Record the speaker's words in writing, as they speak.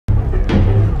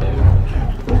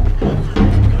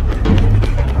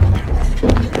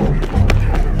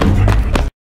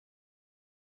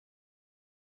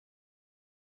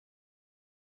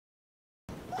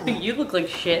You look like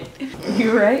shit.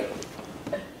 You right?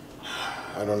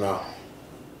 I don't know.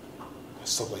 I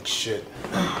still like shit.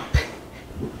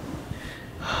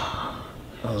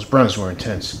 Those bruns were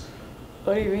intense.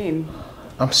 What do you mean?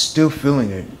 I'm still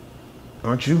feeling it.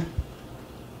 Aren't you?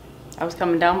 I was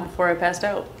coming down before I passed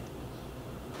out.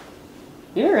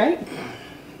 You're right.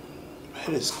 My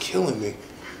head is killing me.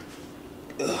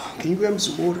 Can you grab me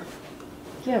some water?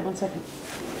 Yeah, 1 second.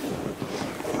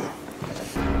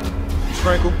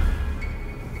 Frankel,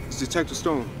 it's Detective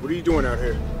Stone. What are you doing out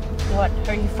here? What,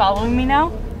 are you following me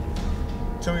now?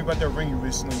 Tell me about that ring you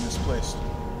recently misplaced.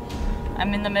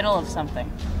 I'm in the middle of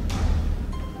something.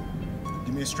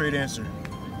 Give me a straight answer.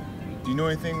 Do you know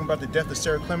anything about the death of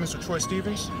Sarah Clemens or Troy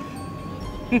Stevens?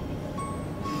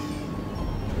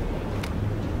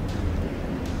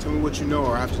 Tell me what you know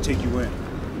or I have to take you in.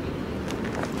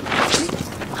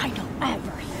 I know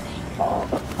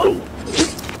everything.